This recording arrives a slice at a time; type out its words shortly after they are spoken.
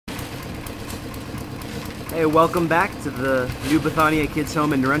Hey, welcome back to the new Bethania Kids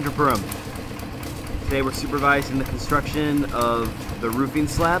Home in Narendrapuram. Today we're supervising the construction of the roofing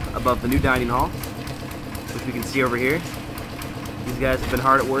slab above the new dining hall, which we can see over here. These guys have been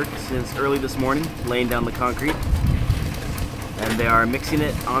hard at work since early this morning, laying down the concrete. And they are mixing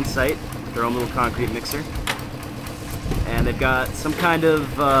it on site with their own little concrete mixer. And they've got some kind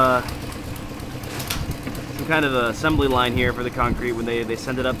of assembly line here for the concrete when they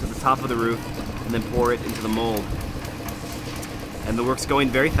send it up to the top of the roof and then pour it into the mold. And the work's going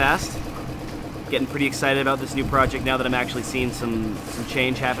very fast. Getting pretty excited about this new project now that I'm actually seeing some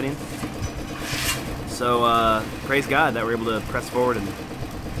change happening. So praise God that we're able to press forward and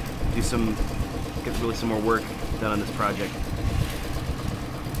get really some more work done on this project.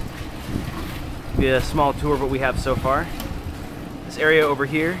 Be a small tour of what we have so far. This area over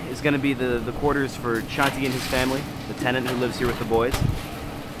here is going to be the quarters for Shanti and his family, the tenant who lives here with the boys.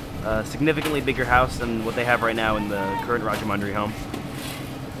 A significantly bigger house than what they have right now in the current Rajamundry home.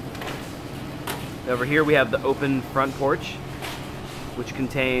 Over here we have the open front porch, which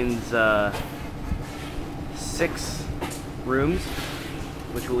contains 6 rooms,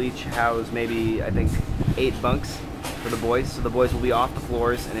 which will each house maybe, I think, 8 bunks for the boys. So the boys will be off the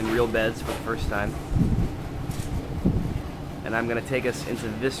floors and in real beds for the first time. And I'm going to take us into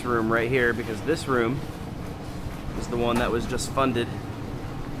this room right here, because this room is the one that was just funded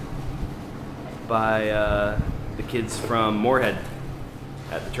by the kids from Moorhead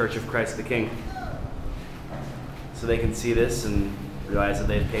at the Church of Christ the King. So they can see this and realize that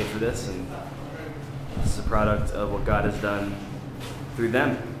they've paid for this, and this is a product of what God has done through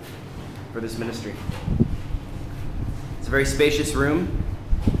them for this ministry. It's a very spacious room.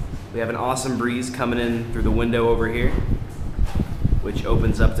 We have an awesome breeze coming in through the window over here, which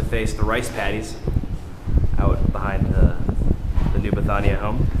opens up to face the rice paddies out behind the new Bethania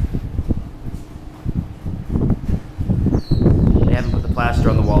home. They haven't put the plaster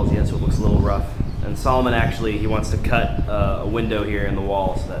on the walls yet, so it looks a little rough. And Solomon actually, he wants to cut a window here in the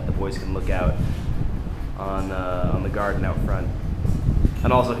wall so that the boys can look out on the garden out front.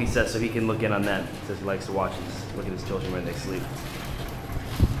 And also, he says, so he can look in on that. He says he likes to look at his children when they sleep.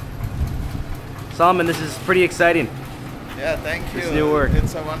 Solomon, this is pretty exciting. Yeah, thank you. It's new work.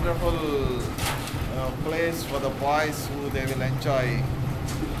 It's a wonderful place for the boys who they will enjoy.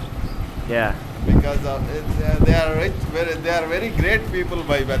 Yeah. Because they are rich, they are very great people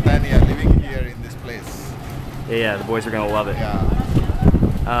by Bethania living here in this place. Yeah, the boys are gonna love it.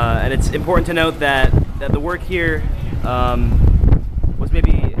 Yeah. And it's important to note that the work here was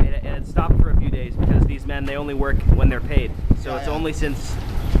maybe it had stopped for a few days because these men, they only work when they're paid. So it's only since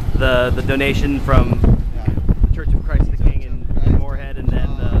the donation from the Church of Christ the King in Moorhead, and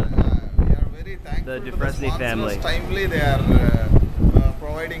then we are very thankful the to Dufresne family. Timely they are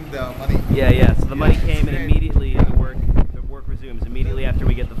providing the money. Yeah. So the money came, and immediately the work resumes immediately after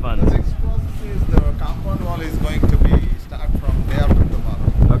we get the funds. The next process is the compound wall is going to be start from day after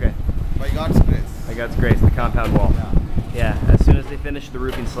tomorrow. Okay. By God's grace. By God's grace, the compound wall. Yeah. As soon as they finish the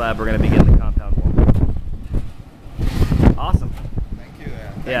roofing slab, we're going to begin the compound wall. Awesome. Thank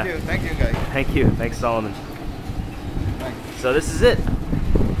you. Thank you guys. Thank you. Thanks, Solomon. Thanks. So this is it.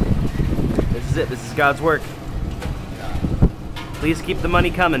 This is God's work. Yeah. Please keep the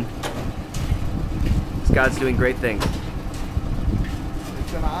money coming. God's doing great things.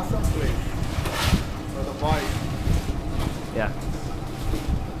 It's an awesome place for the boys. Yeah.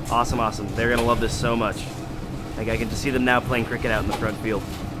 Awesome. They're gonna love this so much. Like, I can just see them now playing cricket out in the front field.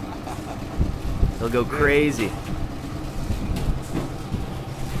 They'll go crazy.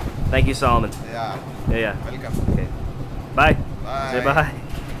 Thank you, Solomon. Yeah. Yeah. Welcome. Okay. Bye. Bye. Say bye.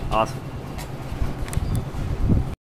 Awesome.